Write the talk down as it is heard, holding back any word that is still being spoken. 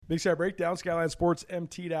Big Sky Breakdown,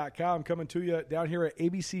 SkylineSportsMT.com, coming to you down here at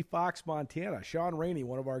ABC Fox, Montana. Shaun Rainey,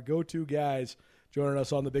 one of our go-to guys, joining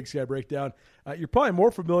us on the Big Sky Breakdown. You're probably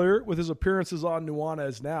more familiar with his appearances on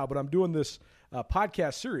Nuanez now, but I'm doing this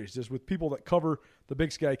podcast series just with people that cover the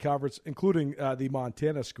Big Sky Conference, including the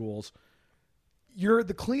Montana schools. You're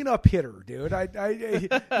the cleanup hitter, dude.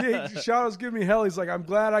 Shaun was giving me hell. He's like, I'm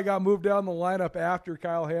glad I got moved down the lineup after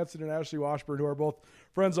Kyle Hansen and Ashley Washburn, who are both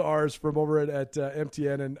friends of ours from over at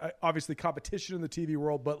MTN, and obviously competition in the TV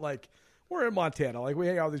world. But like, we're in Montana, like we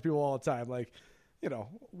hang out with these people all the time. Like, you know,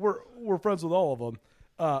 we're friends with all of them.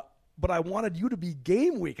 But I wanted you to be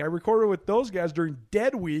game week. I recorded with those guys during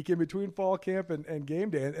dead week in between fall camp and game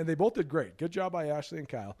day, and they both did great. Good job by Ashley and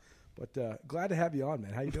Kyle. But glad to have you on,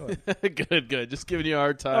 man. How you doing? Good. Just giving you a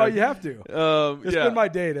hard time. Oh, you have to. It's been my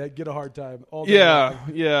day to get a hard time all day long.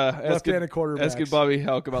 Left-handed quarterbacks. Asking Bobby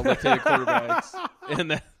Houck about left-handed quarterbacks.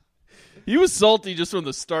 And he was salty just from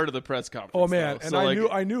the start of the press conference. Oh, man. And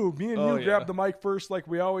I knew. Me and you grabbed the mic first like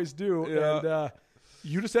we always do. Yeah. And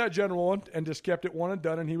you just had a general one and just kept it one and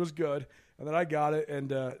done, and he was good. And then I got it, and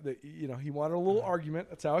he wanted a little argument.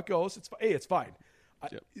 That's how it goes. It's fine.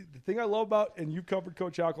 The thing I love about, and you've covered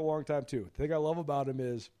Coach Houck a long time too, the thing I love about him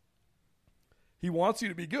is he wants you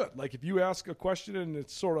to be good. Like if you ask a question and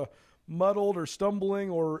it's sort of muddled or stumbling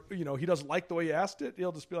or, he doesn't like the way you asked it,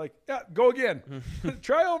 he'll just be like, yeah, go again.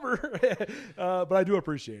 Try over. But I do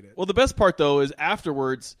appreciate it. Well, the best part, though, is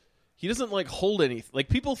afterwards he doesn't, hold anything. Like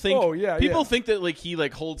people think think that, he,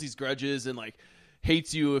 holds these grudges and,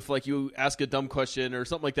 hates you if, you ask a dumb question or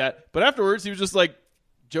something like that. But afterwards he was just,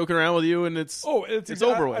 joking around with you, and it's over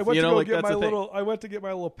with. I went to get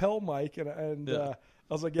my lapel mic, and I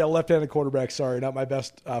was like, left-handed quarterback, sorry, not my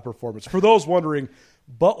best performance. For those wondering,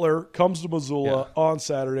 Butler comes to Missoula on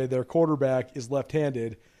Saturday. Their quarterback is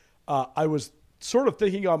left-handed. I was sort of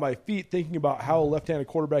thinking on my feet, thinking about how a left-handed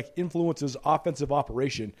quarterback influences offensive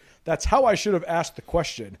operation. That's how I should have asked the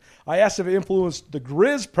question. I asked if it influenced the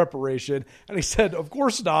Grizz preparation, and he said, of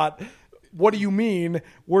course not. What do you mean?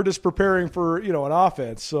 We're just preparing for, an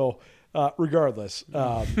offense. So regardless,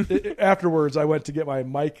 afterwards I went to get my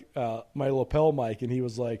mic, my lapel mic, and he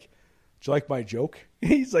was like, "Did you like my joke?"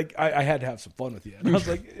 He's like, I had to have some fun with you. And I was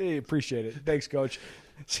like, hey, appreciate it. Thanks, Coach.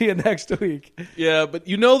 See you next week. Yeah, but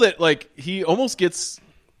that he almost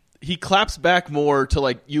he claps back more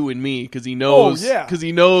to you and me because he knows. Because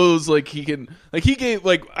he knows he can he gave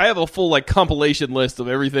I have a full compilation list of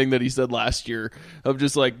everything that he said last year of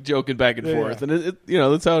just joking back and forth, and it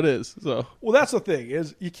that's how it is. So that's the thing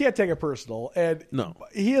is you can't take it personal, and no,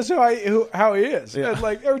 he is how he is. Yeah.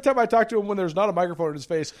 And every time I talk to him when there's not a microphone in his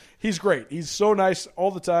face, he's great. He's so nice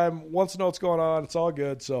all the time. Wants to know what's going on. It's all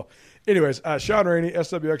good. So, anyways, Shaun Rainey,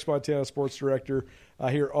 SWX Montana Sports Director.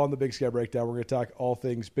 Here on the Big Sky Breakdown, we're going to talk all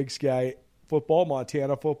things Big Sky football,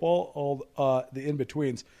 Montana football, all the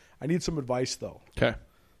in-betweens. I need some advice, though. Okay.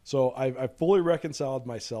 So I've fully reconciled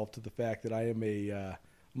myself to the fact that I am a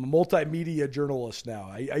multimedia journalist now.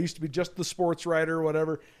 I used to be just the sports writer or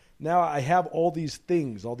whatever. Now I have all these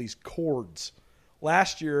things, all these cords.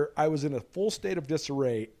 Last year, I was in a full state of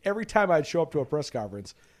disarray every time I'd show up to a press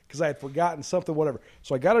conference because I had forgotten something, whatever.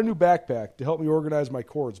 So I got a new backpack to help me organize my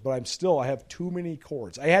cords, but I have too many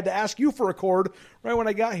cords. I had to ask you for a cord right when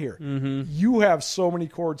I got here. Mm-hmm. You have so many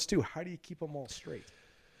cords too. How do you keep them all straight?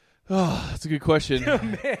 Oh, that's a good question.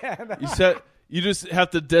 Man. You just have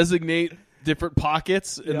to designate different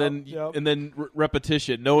pockets and then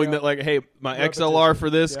repetition, knowing that hey, my XLR for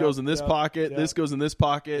this goes in this pocket, this goes in this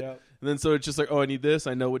pocket. Yep. And then so it's just I need this.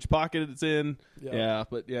 I know which pocket it's in. Yep. Yeah,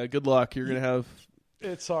 but good luck. You're going to have...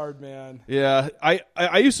 It's hard, man. Yeah,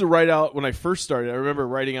 I used to write out when I first started. I remember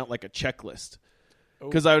writing out a checklist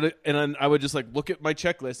because I would just look at my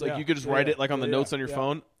checklist. You could just write it on the notes on your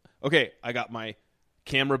phone. Okay, I got my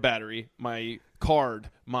camera battery, my card,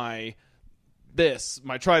 my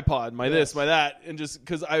tripod, my this, my that, and just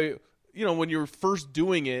because when you're first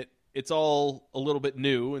doing it, it's all a little bit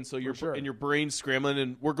new, and so and your brain's scrambling,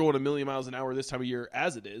 and we're going 1,000,000 miles an hour this time of year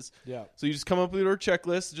as it is. Yeah. So you just come up with your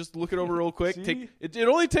checklist, just look it over real quick. It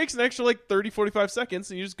only takes an extra 30, 45 seconds,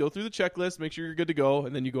 and you just go through the checklist, make sure you're good to go,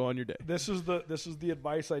 and then you go on your day. This is the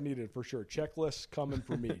advice I needed for sure. Checklists coming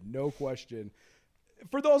for me, no question.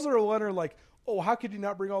 For those that are wondering, how could you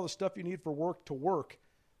not bring all the stuff you need for work to work?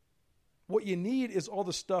 What you need is all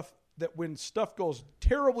the stuff that when stuff goes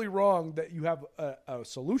terribly wrong, that you have a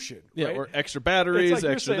solution. Right? Or extra batteries,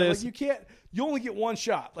 extra saying, this. You only get one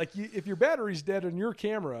shot. If your battery's dead in your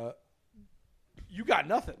camera, you got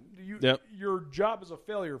nothing. Your job is a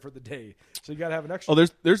failure for the day. So you got to have an extra. Oh,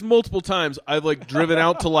 there's multiple times I've driven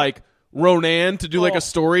out to Ronan to do a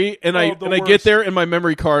story, and I get there and my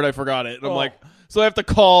memory card I forgot it. And I'm So I have to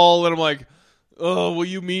call, and I'm like, oh, will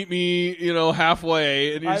you meet me,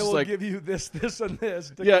 halfway? And you're just like, give you this, and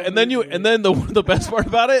this. Yeah, and then the best part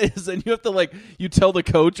about it is then you have to you tell the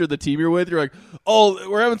coach or the team you're with, you're like, oh,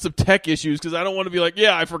 we're having some tech issues because I don't want to be like,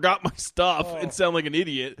 yeah, I forgot my stuff and sound like an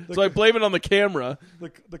idiot. So I blame it on the camera.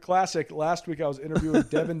 The classic. Last week I was interviewing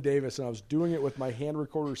Devin Davis, and I was doing it with my hand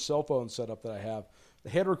recorder cell phone setup that I have. The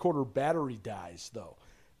hand recorder battery dies though,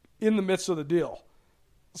 in the midst of the deal.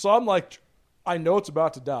 So I'm like, I know it's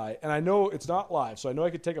about to die, and I know it's not live, so I know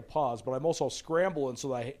I could take a pause, but I'm also scrambling so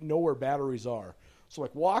that I know where batteries are. So,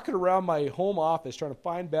 walking around my home office trying to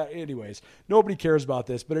find Anyways, nobody cares about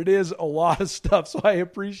this, but it is a lot of stuff, so I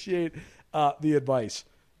appreciate the advice.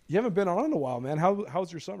 You haven't been on in a while, man.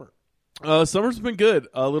 How's your summer? Summer's been good.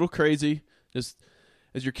 A little crazy. Just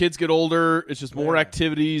as your kids get older, it's just more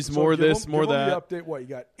activities, so more this, more that. Give them the update. What, you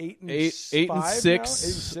got 8 and 6? 8 and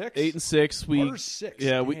 6. 8 and 6.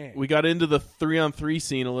 We got into the 3-on-3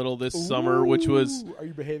 scene a little this summer, which was. Are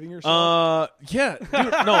you behaving yourself? Yeah,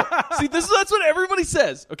 dude, no. See, that's what everybody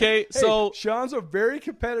says. Okay, so Shaun's a very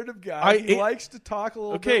competitive guy. He likes to talk a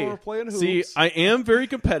little bit when we're playing hoops. See, I am very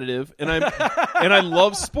competitive, and I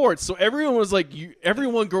love sports. So everyone was like,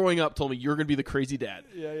 everyone growing up told me you're going to be the crazy dad.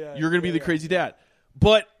 Yeah. You're going to be the crazy dad.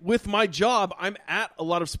 But with my job, I'm at a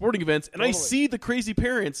lot of sporting events, and I see the crazy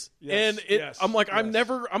parents, I'm like, I'm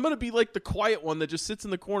going to be like the quiet one that just sits in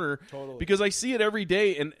the corner because I see it every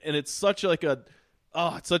day, and it's such it's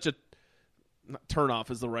such a not turn off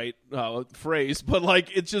is the right phrase, but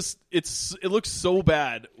it looks so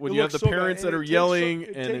bad when you have the parents that are yelling,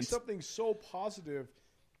 and it takes something so positive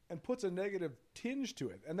and puts a negative tinge to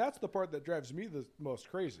it. And that's the part that drives me the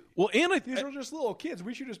most crazy. Well, and these are just little kids.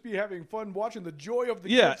 We should just be having fun watching the joy of the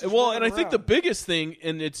kids. Yeah, well, and I think the biggest thing,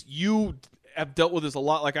 and you have dealt with this a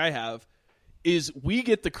lot like I have, is we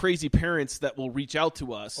get the crazy parents that will reach out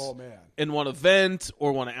to us and want to vent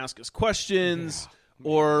or want to ask us questions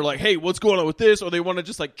or like, hey, what's going on with this? Or they want to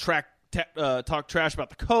just talk trash about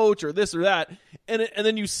the coach or this or that. And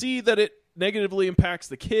then you see that it negatively impacts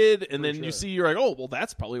the kid, and then you see you're like, oh, well,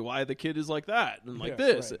 that's probably why the kid is like that and like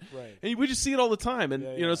this. Right. And we just see it all the time.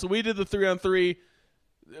 And so we did the 3-on-3,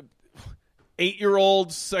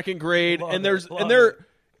 8-year-olds, second grade,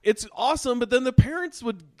 it's awesome. But then the parents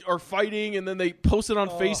are fighting, and then they post it on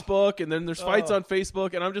Facebook, and then there's fights on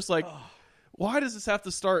Facebook, and I'm just like, why does this have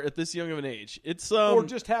to start at this young of an age? It's or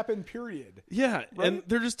just happen. Period. Yeah, right? And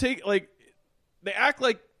they're just they act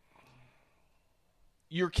like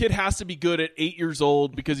your kid has to be good at 8 years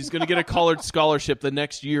old because he's going to get a college scholarship the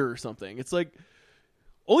next year or something. It's like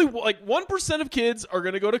only 1% of kids are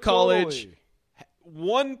going to go to college.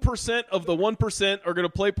 1% of the 1% are going to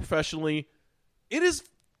play professionally. It is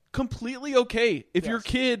completely okay if your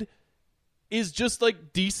kid is just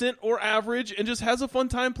decent or average and just has a fun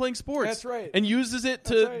time playing sports. That's right. And uses it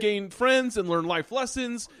to gain friends and learn life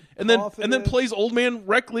lessons, and then plays old man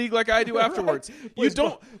rec league like I do afterwards. Plays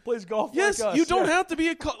golf. Yes, like us. You don't have to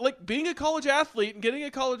be being a college athlete and getting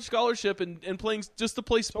a college scholarship and playing just to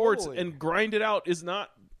play sports and grind it out is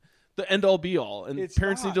not the end all be all, and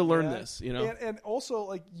parents need to learn this, And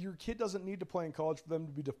also, your kid doesn't need to play in college for them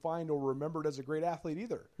to be defined or remembered as a great athlete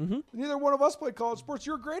either. Mm-hmm. Neither one of us played college sports.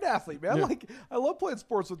 You're a great athlete, man. Yeah. I love playing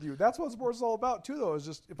sports with you. That's what sports is all about too, though. Is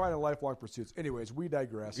just finding lifelong pursuits. Anyways, we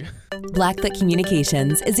digress. Blackfoot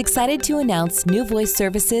Communications is excited to announce new voice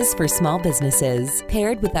services for small businesses,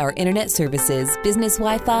 paired with our internet services, business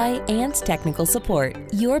Wi-Fi, and technical support.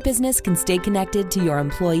 Your business can stay connected to your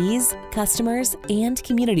employees, customers, and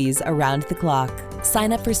communities around the clock.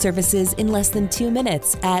 Sign up for services in less than 2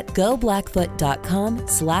 minutes at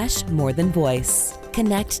goblackfoot.com/morethanvoice.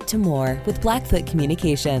 Connect to more with Blackfoot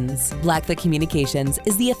Communications. Blackfoot Communications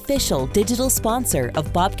is the official digital sponsor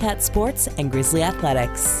of Bobcat Sports and Grizzly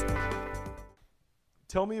Athletics.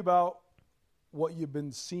 Tell me about what you've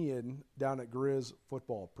been seeing down at Grizz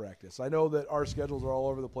football practice. I know that our schedules are all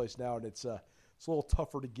over the place now, and it's a little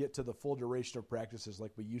tougher to get to the full duration of practices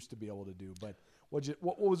like we used to be able to do. But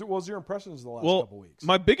what was your impressions in the last couple weeks?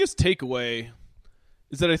 My biggest takeaway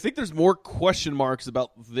is that I think there's more question marks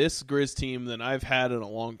about this Grizz team than I've had in a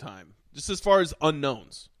long time, just as far as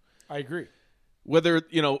unknowns. I agree. Whether,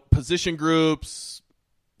 position groups,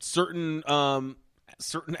 certain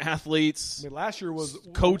athletes. I mean, last year was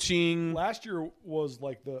coaching. Last year was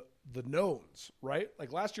like the knowns, right?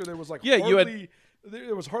 Like last year there was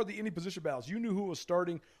there was hardly any position battles. You knew who was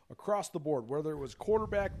starting across the board, whether it was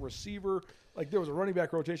quarterback, receiver, there was a running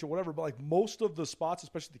back rotation, whatever. But most of the spots,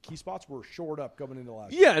 especially the key spots, were shored up coming into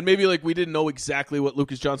last year. Yeah, and maybe we didn't know exactly what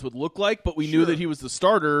Lucas Johnson would look like, but we knew that he was the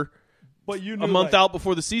starter But you knew a month out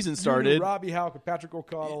before the season started. You knew Robbie Houck and Patrick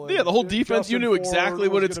O'Connell. Yeah, the whole defense. Justin you knew exactly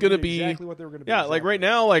what it's going to be. Exactly what they were going to be. Yeah, like right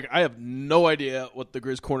now, like I have no idea what the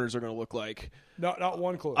Grizz corners are going to look like. Not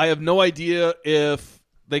one clue. I have no idea if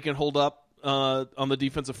they can hold up on the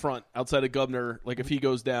defensive front outside of Gubner. Like if he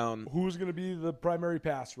goes down, who's going to be the primary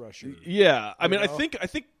pass rusher? Yeah, I mean, I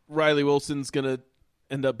think Riley Wilson's going to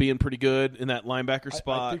end up being pretty good in that linebacker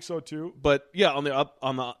spot. I think so too. But yeah, on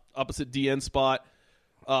the opposite DN spot.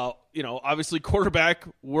 Obviously quarterback,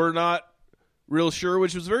 we're not real sure,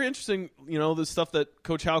 which was very interesting, the stuff that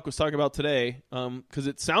Coach Houck was talking about today, because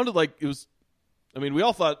it sounded like it was, we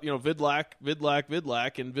all thought, Vidlac,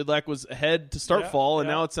 and Vidlac was ahead to start fall, and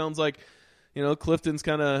now it sounds like, Clifton's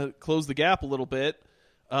kind of closed the gap a little bit.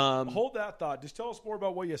 Hold that thought. Just tell us more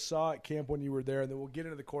about what you saw at camp when you were there, and then we'll get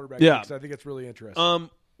into the quarterback because I think it's really interesting.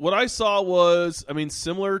 What I saw was,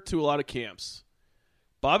 similar to a lot of camps.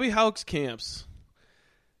 Bobby Houck's camps,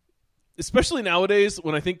 especially nowadays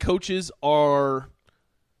when I think coaches are,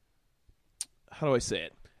 how do I say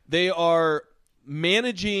it? They are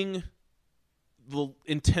managing the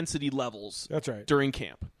intensity levels. That's right. During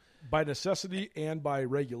camp. By necessity and by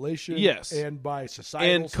regulation. Yes. And by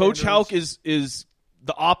societal And Coach standards. Houck is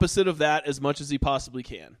the opposite of that as much as he possibly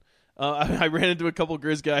can. I ran into a couple of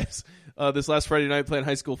Grizz guys this last Friday night playing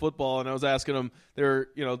high school football, and I was asking them, they're,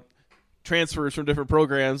 transfers from different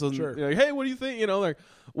programs. And sure. Like, hey, what do you think? Like,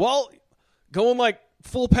 well, going like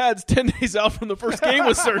full pads 10 days out from the first game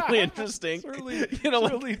was certainly interesting. certainly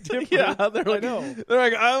different. Yeah, they're like,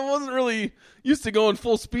 I wasn't really used to going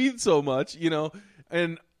full speed so much,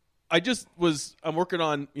 and I'm working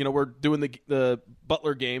on, we're doing the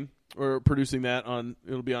Butler game. We're producing that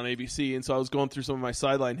it'll be on ABC. And so I was going through some of my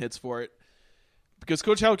sideline hits for it. Because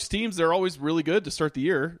Coach Houck's teams, they're always really good to start the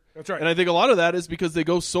year. That's right. And I think a lot of that is because they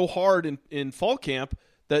go so hard in fall camp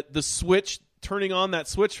that the switch, turning on that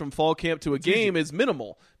switch from fall camp to a game is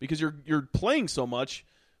minimal because you're playing so much.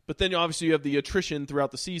 But then obviously you have the attrition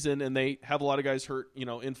throughout the season, and they have a lot of guys hurt,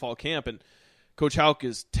 in fall camp. And Coach Houck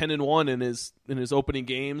is 10-1 in his opening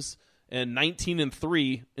games and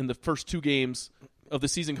 19-3 in the first two games of the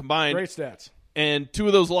season combined. Great stats. And two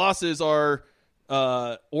of those losses are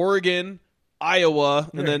Oregon, Iowa,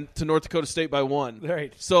 and then to North Dakota State by 1.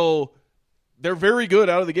 Right. So they're very good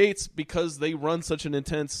out of the gates because they run such an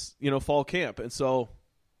intense, fall camp. And so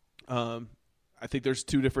I think there's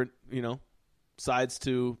two different, sides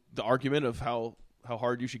to the argument of how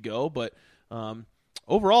hard you should go. But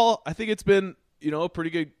overall, I think it's been, a pretty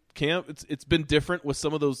good camp. It's been different with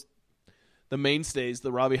some of the mainstays,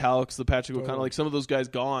 the Robbie Houcks, the Patrick O'Connell, like some of those guys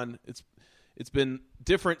gone. It's been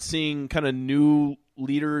different seeing kind of new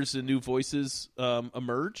leaders and new voices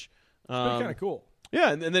emerge. It's been kind of cool.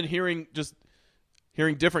 Yeah, and then hearing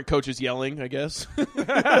different coaches yelling, I guess.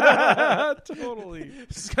 Totally.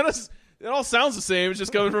 It's kind of, it all sounds the same. It's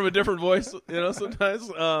just coming from a different voice, sometimes.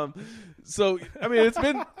 So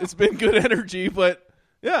it's been good energy, but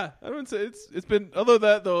yeah, I wouldn't say it's been. Other than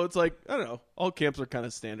that, though, it's like, I don't know. All camps are kind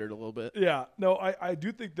of standard a little bit. Yeah, no, I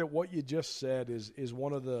do think that what you just said is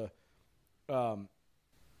one of the.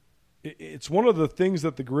 It's one of the things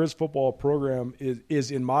that the Grizz football program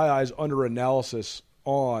is in my eyes under analysis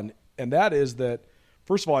on, and that is that.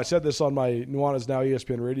 First of all, I said this on my Nuanez Now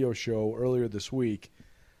ESPN radio show earlier this week.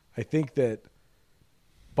 I think that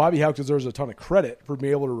Bobby Houck deserves a ton of credit for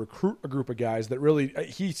being able to recruit a group of guys that really –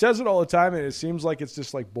 he says it all the time, and it seems like it's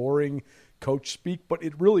just like boring coach speak, but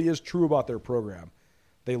it really is true about their program.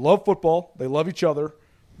 They love football. They love each other.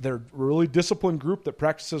 They're a really disciplined group that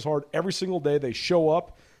practices hard every single day. They show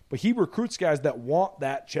up. But he recruits guys that want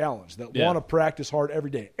that challenge, that want to practice hard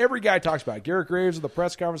every day. Every guy talks about it. Garrett Graves at the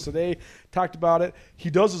press conference today talked about it. He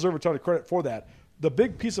does deserve a ton of credit for that. The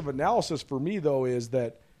big piece of analysis for me, though, is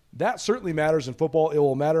that certainly matters in football. It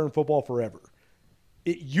will matter in football forever.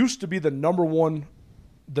 It used to be the number one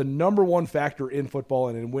factor in football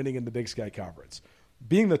and in winning in the Big Sky Conference.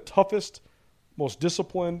 Being the toughest, most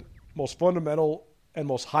disciplined, most fundamental, and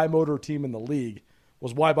most high-motor team in the league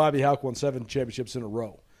was why Bobby Houck won 7 championships in a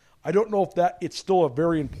row. I don't know if it's still a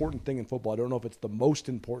very important thing in football. I don't know if it's the most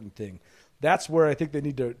important thing. That's where I think they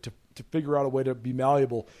need to figure out a way to be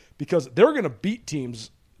malleable, because they're going to beat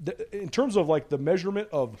teams in terms of like the measurement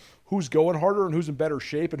of who's going harder and who's in better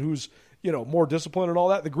shape and who's, more disciplined and all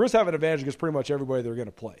that. The Grizz have an advantage against pretty much everybody they're going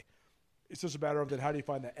to play. It's just a matter of then how do you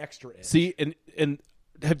find that extra edge? See,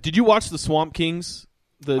 did you watch the Swamp Kings,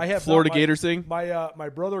 the Florida Gators thing? My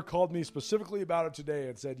brother called me specifically about it today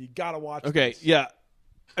and said, you got to watch this. Yeah.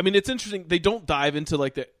 I mean, it's interesting. They don't dive into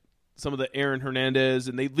like some of the Aaron Hernandez,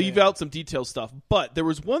 and they leave out some detailed stuff. But there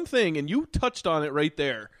was one thing, and you touched on it right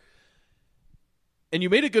there, and you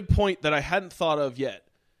made a good point that I hadn't thought of yet.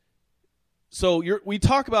 So we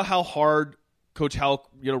talk about how hard Coach Houck,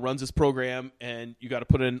 runs this program, and you got to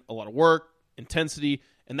put in a lot of work, intensity,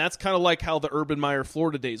 and that's kind of like how the Urban Meyer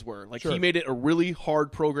Florida days were. Like He made it a really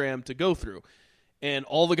hard program to go through. And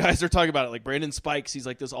all the guys are talking about it, like Brandon Spikes, he's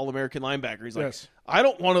like this All-American linebacker. He's like, I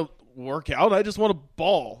don't want to work out. I just want to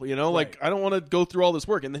ball, like I don't want to go through all this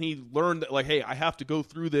work. And then he learned that, like, hey, I have to go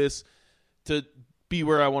through this to be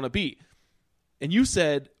where I want to be. And you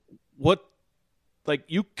said,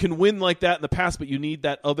 you can win like that in the past, but you need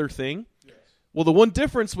that other thing. Yes. Well, the one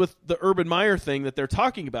difference with the Urban Meyer thing that they're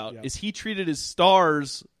talking about is he treated his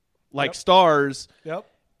stars like stars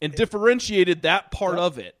and differentiated that part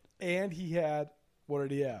of it. And he had, what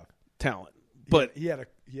did he have? Talent. But he had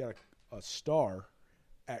a star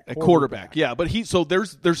at quarterback. Yeah, but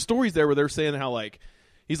there's stories there where they're saying how, like,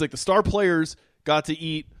 he's like, the star players got to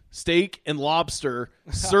eat steak and lobster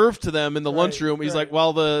served to them in the lunchroom. He's like,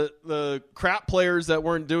 while the crap players that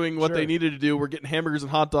weren't doing what they needed to do were getting hamburgers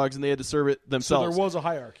and hot dogs, and they had to serve it themselves. So there was a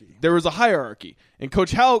hierarchy. There was a hierarchy. And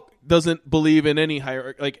Coach Houck doesn't believe in any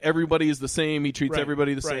hierarchy. Like, everybody is the same. He treats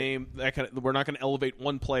everybody the same. We're not going to elevate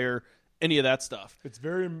one player, any of that stuff. It's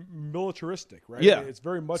very militaristic, right? Yeah. It's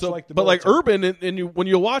very much like the But military. like Urban, when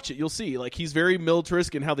you watch it, you'll see, like, he's very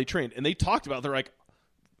militaristic in how they trained. And they talked about, they're like,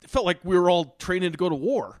 it felt like we were all training to go to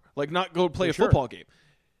war, like not go play a football game.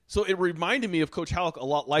 So it reminded me of Coach Houck a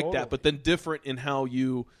lot like that, but then different in how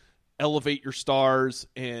you elevate your stars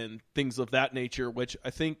and things of that nature, which I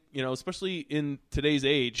think, especially in today's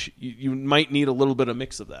age, you might need a little bit of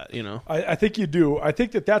mix of that, I think you do. I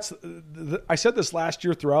think that's I said this last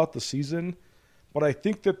year throughout the season, but I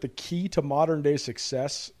think that the key to modern day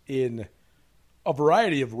success in a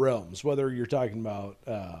variety of realms, whether you're talking about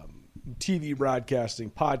TV broadcasting,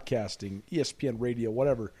 podcasting, ESPN radio,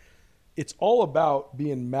 whatever, it's all about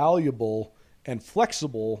being malleable and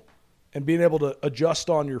flexible and being able to adjust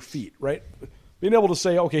on your feet, right? Being able to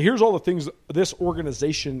say, okay, here's all the things this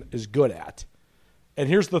organization is good at, and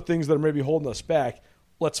here's the things that are maybe holding us back.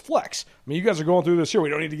 Let's flex. I mean, you guys are going through this here. We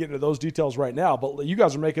don't need to get into those details right now, but you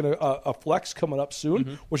guys are making a flex coming up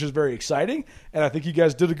soon, which is very exciting, and I think you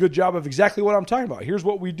guys did a good job of exactly what I'm talking about. Here's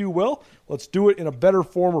what we do well. Let's do it in a better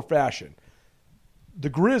form or fashion.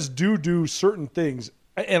 The Grizz do certain things,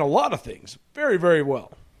 and a lot of things, very, very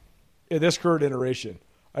well in this current iteration.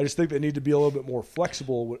 I just think they need to be a little bit more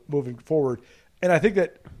flexible moving forward, and I think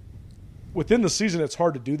that within the season it's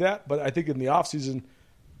hard to do that, but I think in the offseason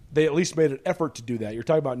they at least made an effort to do that. You're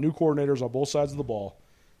talking about new coordinators on both sides of the ball.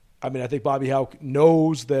 I mean, I think Bobby Houck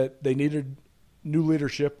knows that they needed new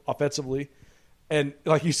leadership offensively. And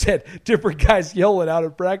like you said, different guys yelling out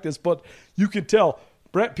in practice, but you can tell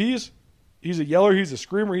Brent Pease, he's a yeller, he's a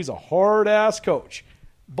screamer, he's a hard-ass coach.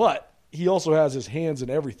 But he also has his hands in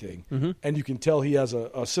everything, and you can tell he has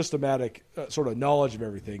a systematic sort of knowledge of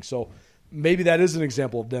everything. So maybe that is an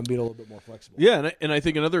example of them being a little bit more flexible. Yeah, and I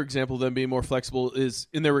think another example of them being more flexible is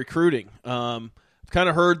in their recruiting. I've kind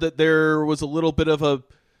of heard that there was a little bit of a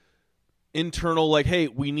internal, like, hey,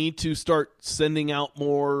 we need to start sending out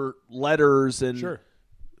more letters, and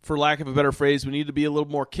for lack of a better phrase, we need to be a little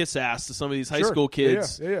more kiss-ass to some of these high school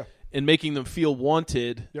kids. And making them feel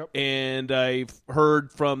wanted. And I've heard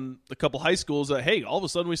from a couple high schools that, hey, all of a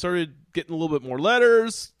sudden we started getting a little bit more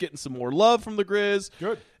letters, getting some more love from the Grizz.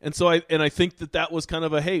 Good. And so I think that was kind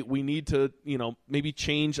of a, hey, we need to, maybe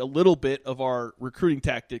change a little bit of our recruiting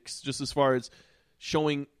tactics just as far as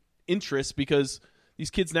showing interest, because these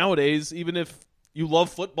kids nowadays, even if you love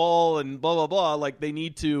football and blah, blah, blah, like, they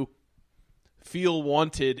need to feel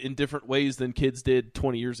wanted in different ways than kids did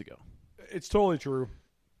 20 years ago. It's totally true.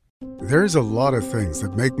 There's a lot of things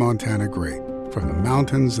that make Montana great, from the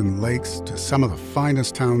mountains and lakes to some of the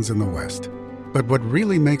finest towns in the West. But what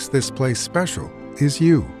really makes this place special is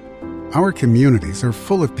you. Our communities are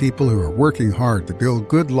full of people who are working hard to build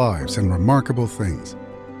good lives and remarkable things.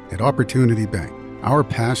 At Opportunity Bank, our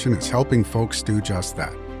passion is helping folks do just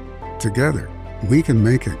that. Together, we can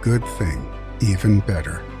make a good thing even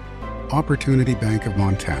better. Opportunity Bank of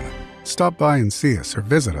Montana. Stop by and see us or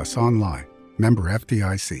visit us online. Member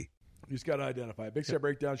FDIC. You just got to identify it. Big Sky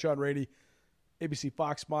Breakdown, Shaun Rainey, ABC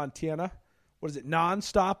Fox Montana. What is it,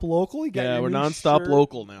 non-stop local? We're non-stop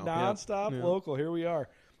local now. Non-stop local. Here we are.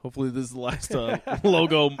 Hopefully this is the last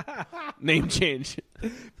logo name change.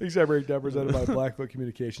 Big Sky Breakdown presented by Blackfoot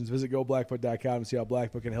Communications. Visit goblackfoot.com and see how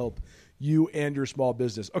Blackfoot can help you and your small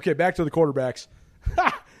business. Okay, back to the quarterbacks.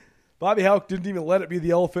 Bobby Houck didn't even let it be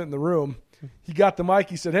the elephant in the room. He got the mic.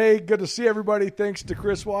 He said, hey, good to see everybody. Thanks to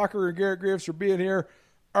Chris Walker and Garrett Graves for being here.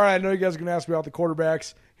 All right, I know you guys are going to ask me about the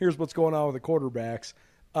quarterbacks. Here's what's going on with the quarterbacks.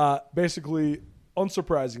 Basically,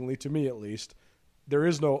 unsurprisingly, to me at least, there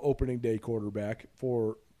is no opening day quarterback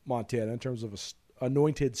for Montana in terms of a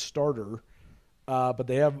anointed starter. But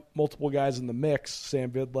they have multiple guys in the mix,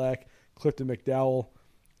 Sam Vidlak, Clifton McDowell.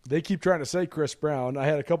 They keep trying to say Chris Brown. I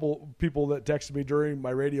had a couple people that texted me during my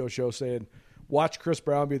radio show saying, watch Chris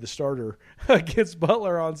Brown be the starter against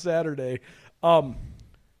Butler on Saturday.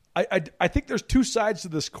 I think there's two sides to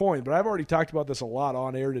this coin, but I've already talked about this a lot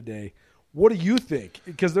on air today. What do you think?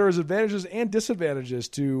 Because there is advantages and disadvantages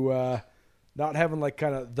to not having like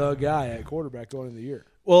kind of the guy at quarterback going into the year.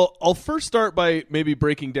 Well, I'll first start by maybe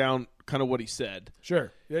breaking down kind of what he said.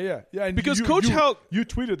 Sure. Yeah. And because Coach Houck, you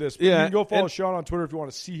tweeted this. But you can go follow Shaun on Twitter if you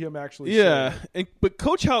want to see him actually. Yeah, but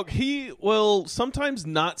Coach Houck, he will sometimes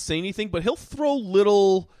not say anything, but he'll throw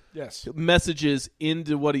little messages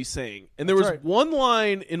into what he's saying. And there was one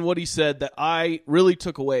line in what he said that I really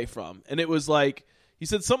took away from, and it was like he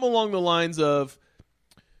said something along the lines of,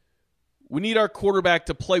 "We need our quarterback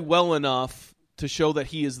to play well enough to show that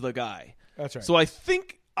he is the guy." That's right. So I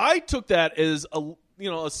think I took that as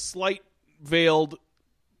a slight veiled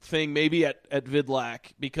thing maybe at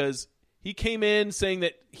Vidlak, because he came in saying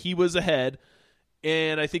that he was ahead,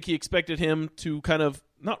 and I think he expected him to kind of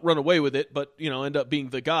not run away with it, but end up being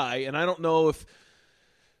the guy. And I don't know if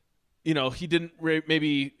he didn't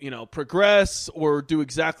maybe progress or do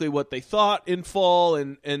exactly what they thought in fall,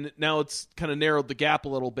 and now it's kind of narrowed the gap a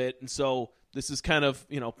little bit, and so this is kind of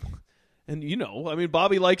And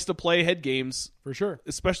Bobby likes to play head games for sure,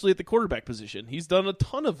 especially at the quarterback position. He's done a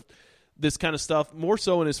ton of this kind of stuff, more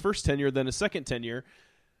so in his first tenure than his second tenure.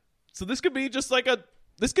 So this could be just like a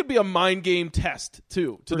mind game test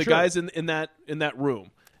too to the guys in that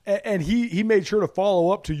room. And he made sure to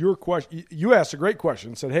follow up to your question. You asked a great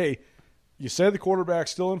question. Said, "Hey, you say the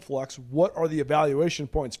quarterback's still in flux. What are the evaluation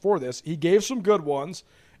points for this?" He gave some good ones,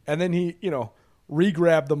 and then he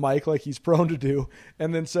re-grabbed the mic like he's prone to do,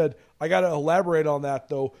 and then said, "I got to elaborate on that,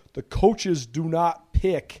 though. The coaches do not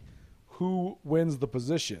pick who wins the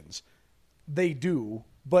positions. They do,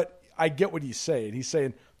 but I get what he's saying. He's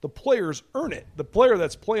saying the players earn it. The player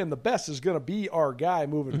that's playing the best is going to be our guy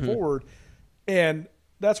moving forward." And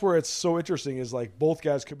that's where it's so interesting is like both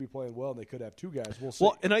guys could be playing well, and they could have two guys. We'll see.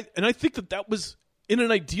 Well, and I think that was in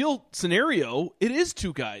an ideal scenario, it is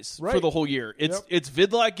two guys for the whole year. It's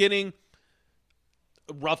Vidlak getting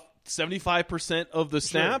rough 75% of the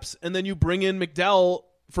snaps, and then you bring in McDowell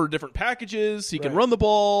for different packages. He can run the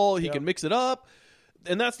ball. He can mix it up.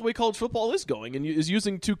 And that's the way college football is going, and is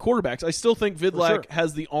using two quarterbacks. I still think Vidlak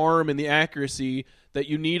has the arm and the accuracy that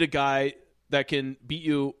you need a guy that can beat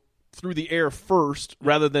you through the air first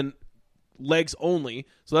rather than legs only.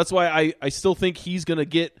 So that's why I still think he's going to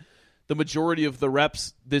get the majority of the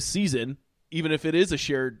reps this season, even if it is a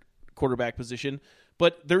shared quarterback position.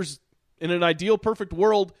 But in an ideal, perfect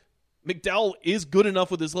world, McDowell is good enough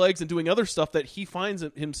with his legs and doing other stuff that he finds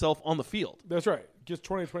himself on the field. That's right. Gets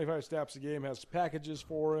 20, 25 snaps a game, has packages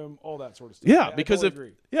for him, all that sort of stuff. Yeah,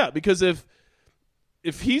 because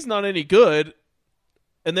if he's not any good,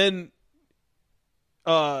 and then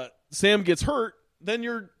Sam gets hurt, then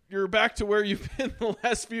you're back to where you've been the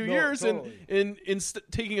last few years, totally. and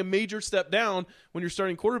taking a major step down when your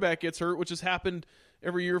starting quarterback gets hurt, which has happened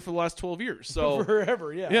every year for the last 12 years. So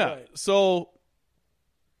forever, yeah. Right. So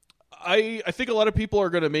I think a lot of people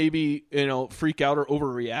are going to maybe freak out or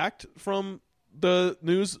overreact from the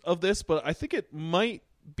news of this, but I think it might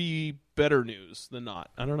be better news than not.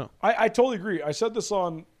 I don't know. I totally agree. I said this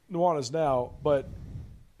on Nuanez Now, but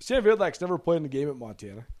Sam Vidlak's never played in a game at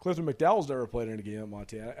Montana. Clifton McDowell's never played in a game at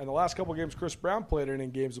Montana. And the last couple of games Chris Brown played in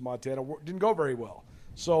games at Montana didn't go very well.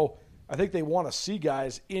 So I think they want to see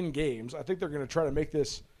guys in games. I think they're going to try to make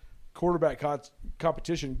this quarterback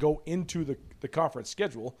competition go into the conference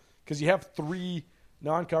schedule, because you have 3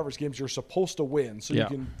 non-conference games you're supposed to win, so you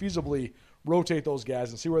can feasibly rotate those guys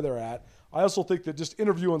and see where they're at. I also think that just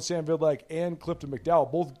interviewing Sam Vidlak and Clifton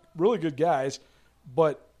McDowell, both really good guys,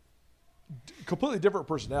 but completely different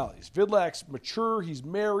personalities. Vidlak's mature, he's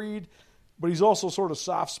married, but he's also sort of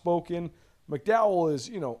soft-spoken. McDowell is,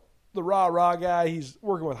 the rah-rah guy. He's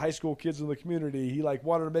working with high school kids in the community. He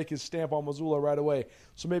wanted to make his stamp on Missoula right away,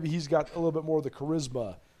 so maybe he's got a little bit more of the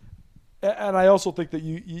charisma. And I also think that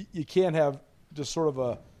you can't have just sort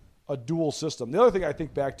of a dual system. The other thing I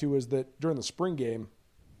think back to is that during the spring game,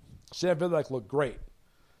 Sam Vidlak looked great.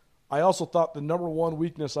 I also thought the number one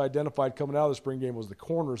weakness identified coming out of the spring game was the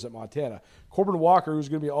corners at Montana. Corbin Walker, who's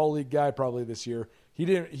going to be an all-league guy probably this year,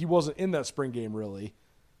 he wasn't in that spring game really.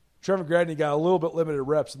 Trevor Gradney got a little bit limited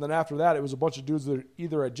reps, and then after that, it was a bunch of dudes that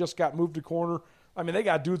either had just got moved to corner. I mean, they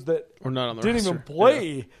got dudes that didn't even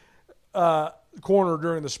play corner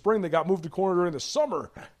during the spring. They got moved to corner during the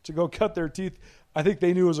summer to go cut their teeth. I think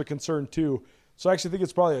they knew it was a concern too. So I actually think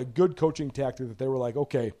it's probably a good coaching tactic that they were like,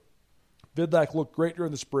 okay, Vidlak looked great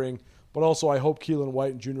during the spring, but also I hope Keelan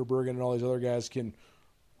White and Junior Bergen and all these other guys can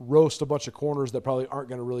roast a bunch of corners that probably aren't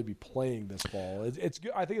going to really be playing this fall. It's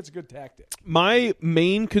good. I think it's a good tactic. My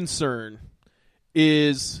main concern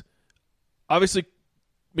is obviously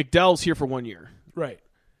McDowell's here for 1 year. Right.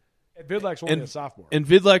 And Vidlak's only a sophomore. And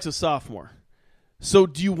Vidlak's a sophomore. So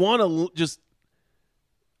do you want to just –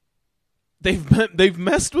 they've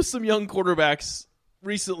messed with some young quarterbacks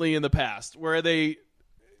recently in the past where they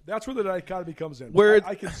 – That's where the dichotomy comes in. Where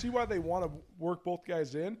I can see why they want to work both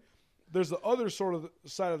guys in. There's the other sort of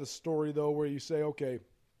side of the story, though, where you say, okay,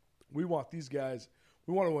 we want these guys –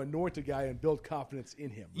 we want to anoint a guy and build confidence in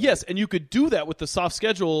him. Right? Yes, and you could do that with the soft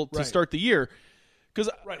schedule to start the year. Because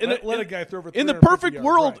let a guy throw for in the perfect yards,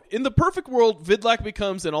 world, right. in the perfect world, Vidlak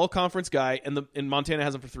becomes an all-conference guy, and Montana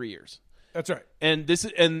has him for 3 years. That's right. And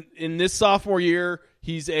in this sophomore year,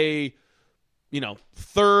 he's a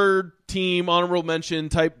third team honorable mention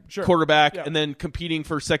type quarterback, and then competing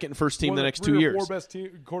for second and first team the next 2 years. 4 best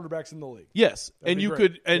quarterbacks in the league. Yes, and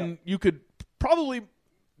you could probably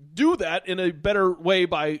do that in a better way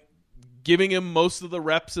by giving him most of the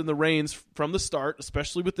reps and the reins from the start,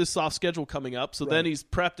 especially with this soft schedule coming up. So then he's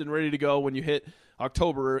prepped and ready to go when you hit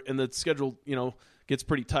October and the schedule, gets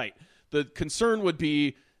pretty tight. The concern would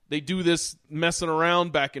be they do this messing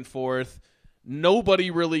around back and forth. Nobody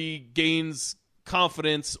really gains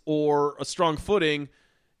confidence or a strong footing,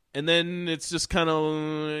 and then it's just kind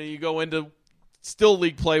of you go into still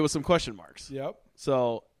league play with some question marks. Yep.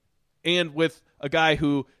 So, and with a guy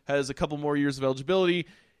who has a couple more years of eligibility,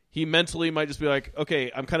 he mentally might just be like,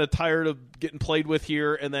 okay, I'm kind of tired of getting played with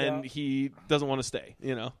here, and then he doesn't want to stay,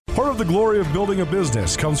 Part of the glory of building a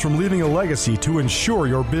business comes from leaving a legacy to ensure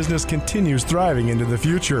your business continues thriving into the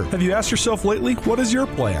future. Have you asked yourself lately, what is your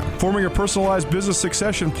plan? Forming a personalized business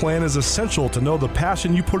succession plan is essential to know the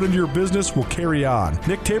passion you put into your business will carry on.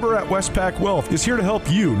 Nick Tabor at Westpac Wealth is here to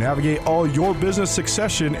help you navigate all your business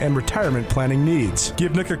succession and retirement planning needs.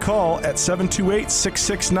 Give Nick a call at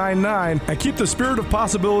 728-6699 and keep the spirit of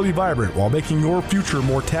possibility vibrant while making your future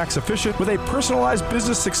more tax efficient with a personalized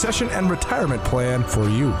business succession and retirement plan for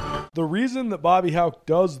you. The reason that Bobby Hauck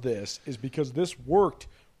does this is because this worked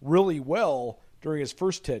really well during his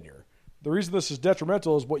first tenure. The reason this is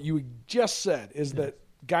detrimental is what you just said, is that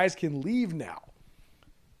guys can leave now.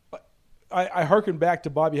 I hearken back to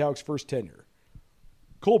Bobby Hauck's first tenure.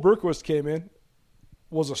 Cole Berquist came in,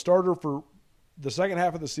 was a starter for the second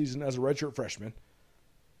half of the season as a redshirt freshman,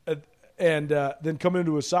 and then coming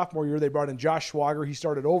into his sophomore year, they brought in Josh Schwager. He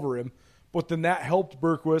started over him, but then that helped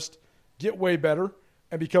Berquist get way better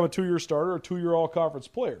and become a 2-year starter, a 2-year all-conference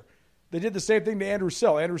player. They did the same thing to Andrew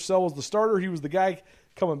Sell. Andrew Sell was the starter. He was the guy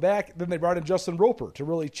coming back. Then they brought in Justin Roper to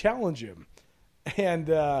really challenge him. And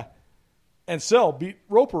Sell beat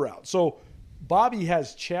Roper out. So Bobby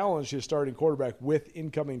has challenged his starting quarterback with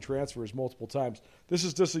incoming transfers multiple times. This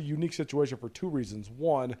is just a unique situation for 2 reasons.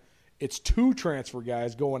 One, it's 2 transfer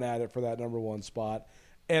guys going at it for that number 1 spot.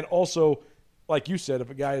 And also, like you said, if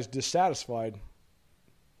a guy is dissatisfied,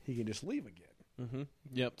 he can just leave again. Mm-hmm.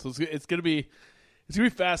 Yep. So it's going to be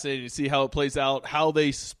fascinating to see how it plays out, how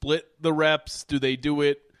they split the reps. Do they do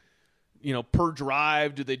it, per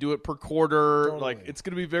drive? Do they do it per quarter? Totally. It's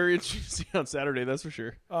going to be very interesting on Saturday. That's for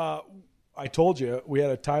sure. I told you we had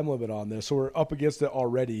a time limit on this, so we're up against it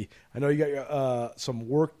already. I know you got some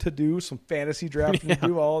work to do, some fantasy drafting to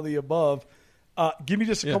do, all of the above. Give me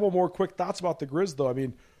just a couple more quick thoughts about the Grizz, though. I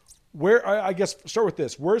mean, I guess start with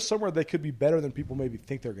this. Where's somewhere they could be better than people maybe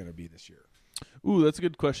think they're going to be this year? Ooh, that's a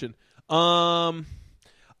good question. I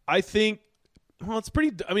think, it's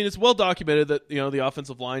pretty. I mean, it's well documented that the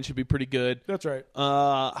offensive line should be pretty good. That's right.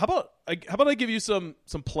 How about I give you some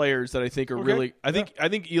players that I think are really. I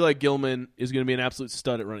think Eli Gilman is going to be an absolute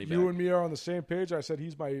stud at running back. You and me are on the same page. I said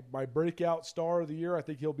he's my breakout star of the year. I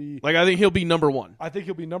think he'll be number 1. I think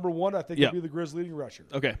he'll be number 1. I think he'll be the Grizz leading rusher.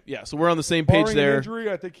 Okay, yeah. So we're on the same page Barring there. An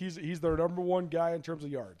injury, I think he's their number 1 guy in terms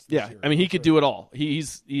of yards. Yeah, I mean he could do it all.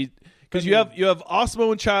 Because you have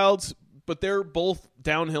Osmo and Childs, but they're both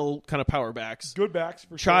downhill kind of power backs. Good backs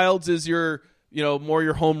for Childs is your more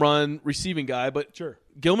your home run receiving guy, but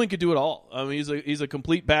Gilman could do it all. I mean he's a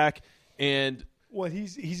complete back, and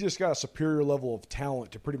he's just got a superior level of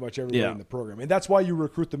talent to pretty much everybody in the program, and that's why you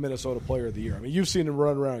recruit the Minnesota Player of the Year. I mean you've seen him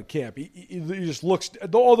run around in camp. He just looks.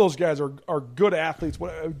 All those guys are good athletes.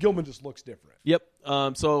 Gilman just looks different. Yep.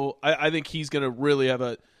 So I think he's going to really have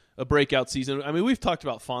a breakout season. I mean, we've talked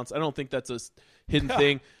about Fonts. I don't think that's a hidden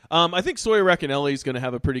thing. I think Sawyer Racanelli is going to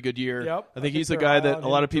have a pretty good year. Yep. I think he's a guy that a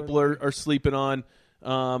lot of people are sleeping on.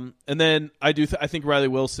 And then I think Riley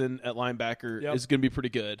Wilson at linebacker is going to be pretty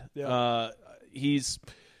good. Yep. he's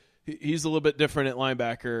a little bit different at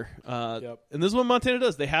linebacker. And this is what Montana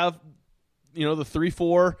does. They have, the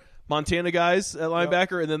 3-4 Montana guys at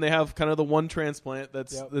linebacker, and then they have kind of the one transplant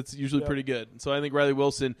that's usually pretty good. And so I think Riley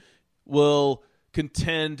Wilson will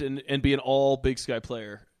contend and be an all Big Sky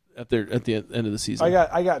player at the end of the season.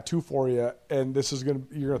 I got 2 for you, and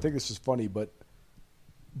you're gonna think this is funny, but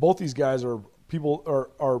both these guys are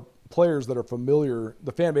players that are familiar.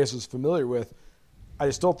 The fan base is familiar with. I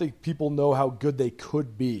just don't think people know how good they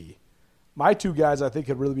could be. My 2 guys I think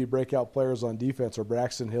could really be breakout players on defense are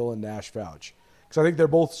Braxton Hill and Nash Fouch, because I think they're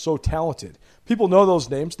both so talented. People know those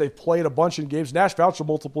names. They've played a bunch in games. Nash Fouch, a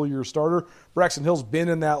multiple-year starter. Braxton Hill's been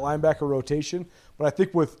in that linebacker rotation. But I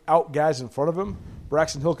think without guys in front of him,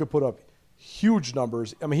 Braxton Hill could put up huge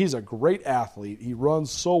numbers. I mean, he's a great athlete. He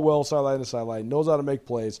runs so well sideline to sideline, knows how to make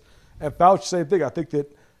plays. And Fouch, same thing. I think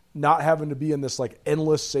that not having to be in this like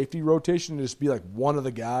endless safety rotation and just be like one of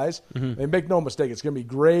the guys. Mm-hmm. And make no mistake, it's going to be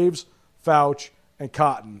Graves, Fouch, and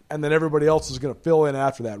Cotton, and then everybody else is going to fill in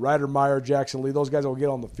after that. Ryder Meyer, Jackson Lee, those guys will get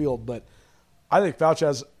on the field. But I think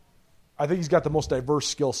Fouch he's got the most diverse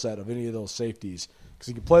skill set of any of those safeties, because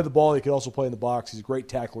he can play the ball, he can also play in the box. He's a great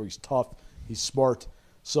tackler, he's tough, he's smart.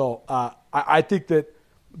 So I think that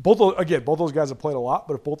both those guys have played a lot,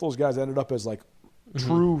 but if both those guys ended up as like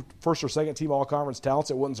true first or second team all-conference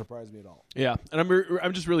talents, it wouldn't surprise me at all. Yeah, and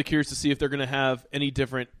I'm just really curious to see if they're going to have any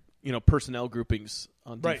different personnel groupings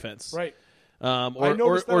on defense. Right. I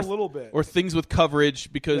noticed that a little bit. Or things with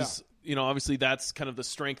coverage, because obviously that's kind of the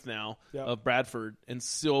strength now of Bradford. And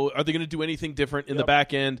so are they going to do anything different in the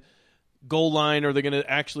back end? Goal line, are they going to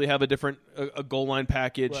actually have a different goal line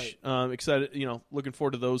package? Right. Excited, looking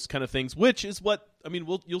forward to those kind of things, which is what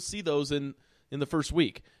you'll see those in the first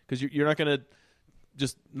week, because you're not going to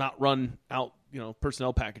just not run out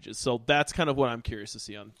personnel packages. So that's kind of what I'm curious to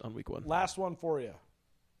see on week 1. Last one for you.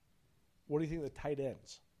 What do you think of the tight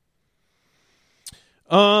ends?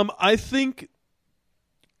 I think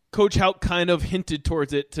Coach Houck kind of hinted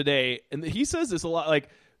towards it today, and he says this a lot. Like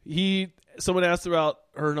someone asked about,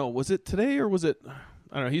 or no, was it today or was it?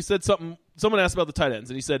 I don't know. He said something. Someone asked about the tight ends,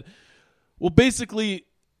 and he said, "Well, basically,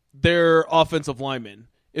 they're offensive linemen.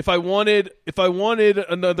 If I wanted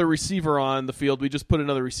another receiver on the field, we just put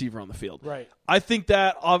another receiver on the field." Right. I think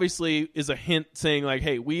that obviously is a hint saying like,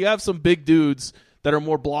 "Hey, we have some big dudes that are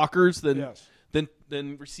more blockers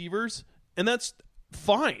than receivers," and that's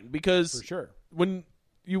fine, because for sure, when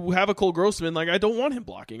you have a Cole Grossman, like, I don't want him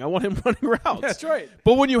blocking. I want him running routes. That's right.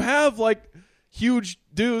 But when you have like huge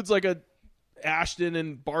dudes like a Ashton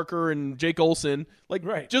and Barker and Jake Olson, like,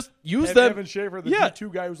 just use and them. Evan Schaefer, the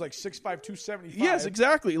D2 guy who's like 6'5", 275. Yes,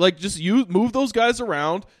 exactly. Like, just move those guys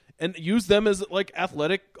around and use them as like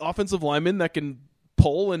athletic offensive linemen that can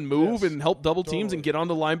pull and move and help double teams and get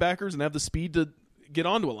onto linebackers and have the speed to get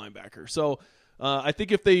onto a linebacker. So I think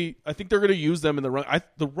they're going to use them in the run.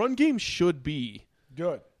 The run game should be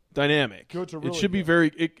good, dynamic. Good to really it should be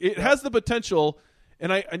very. It has the potential,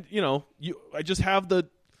 and I just have the.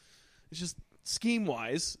 It's just scheme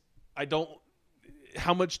wise, I don't.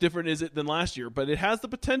 How much different is it than last year? But it has the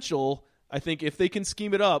potential. I think if they can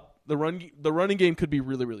scheme it up, the running game could be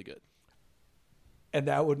really, really good. And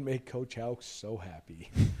that would make Coach Houck so happy.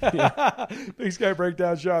 Big Sky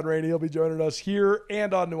Breakdown, Shaun Rainey. He'll be joining us here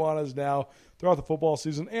and on Nuanez Now throughout the football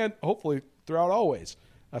season, and hopefully throughout always.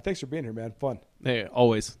 Thanks for being here, man. Fun. Hey,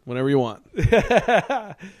 always. Whenever you want. Big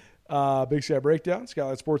Sky Breakdown,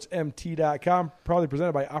 SkylineSportsMT.com. Proudly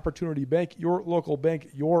presented by Opportunity Bank, your local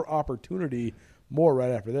bank, your opportunity. More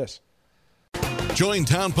right after this. Join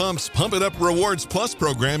Town Pump's Pump It Up Rewards Plus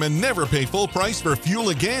program and never pay full price for fuel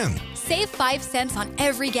again. Save 5 cents on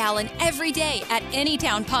every gallon every day at any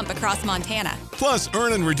Town Pump across Montana. Plus,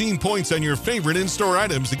 earn and redeem points on your favorite in-store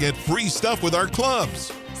items to get free stuff with our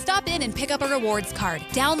clubs. Stop in and pick up a rewards card.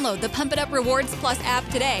 Download the Pump It Up Rewards Plus app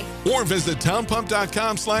today. Or visit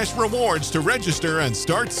townpump.com/rewards to register and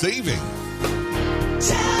start saving.